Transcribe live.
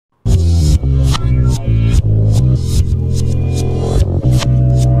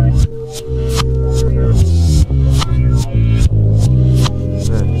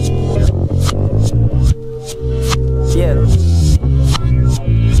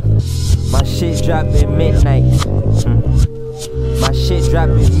drop at midnight. My shit drop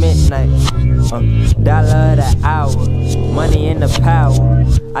at midnight. Dollar the hour, money in the power.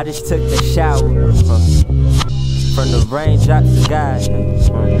 I just took the shower. From the raindrops to God.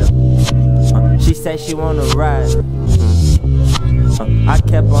 She said she wanna ride. I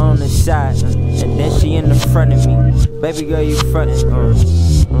kept her on the side, and then she in the front of me. Baby girl, you frontin'.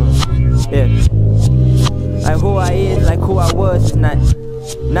 Yeah. Like who I is, like who I was is not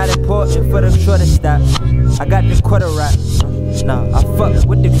important for the shorter stop. I got the quarter rock. No, I fuck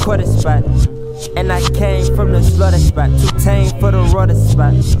with the quarter spot. And I came from the slaughter spot. Too tame for the rudder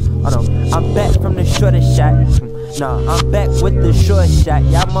spot. Hold on, I'm back from the shorter shot. No, I'm back with the short shot.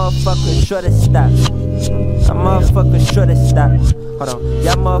 Y'all motherfuckers shorter stop. I'm motherfuckers shorter stop. Hold on,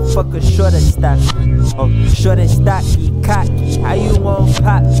 y'all motherfuckers shorter stop. Oh, shorter stocky, cocky. How you won't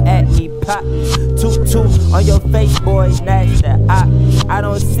pop at me, pop me? 2-2 on your face, boy, nasty. I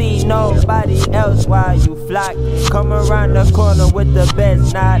don't see nobody else while you flock. Come around the corner with the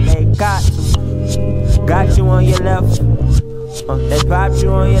best, nah, they got to. Got you on your left. They pop you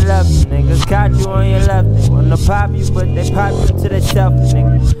on your left, niggas caught you on your left. They wanna pop you, but they pop you to the shelf,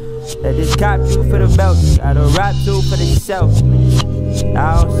 nigga. They just cop you for the belt, gotta rap you for the shelf, nigga.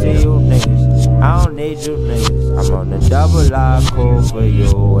 I don't see you niggas, I don't need you niggas. I'm on the double R code for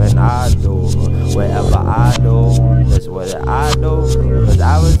you, and I do whatever I do, that's what I do. Cause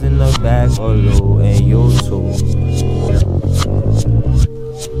I was in the back of Lou, and you too.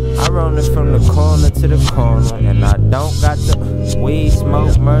 I roll it from the corner to the corner, and I don't got the weed,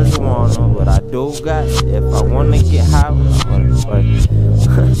 smoke, marijuana. What I do got, if I wanna get high,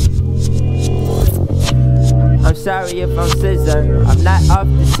 I'm sorry if I'm scissor, I'm not off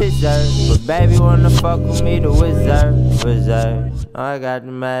the scissor, but baby wanna fuck with me, the wizard. I got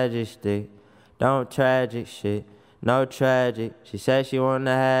the magic stick, don't tragic shit. No tragic, she said she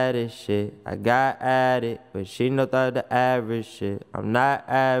wanna have this shit. I got at it, but she no thought the average shit. I'm not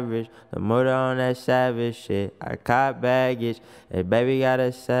average, the murder on that savage shit. I caught baggage, and baby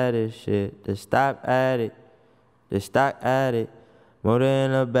gotta say this shit. To stop at it, to stock at it. Motor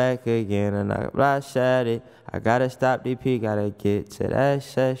in the back again, and I blast at it. I gotta stop DP, gotta get to that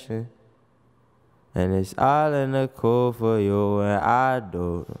session. And it's all in the cool for you, and I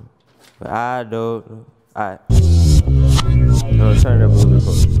do. Alright. No, turn that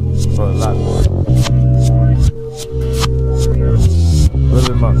movie.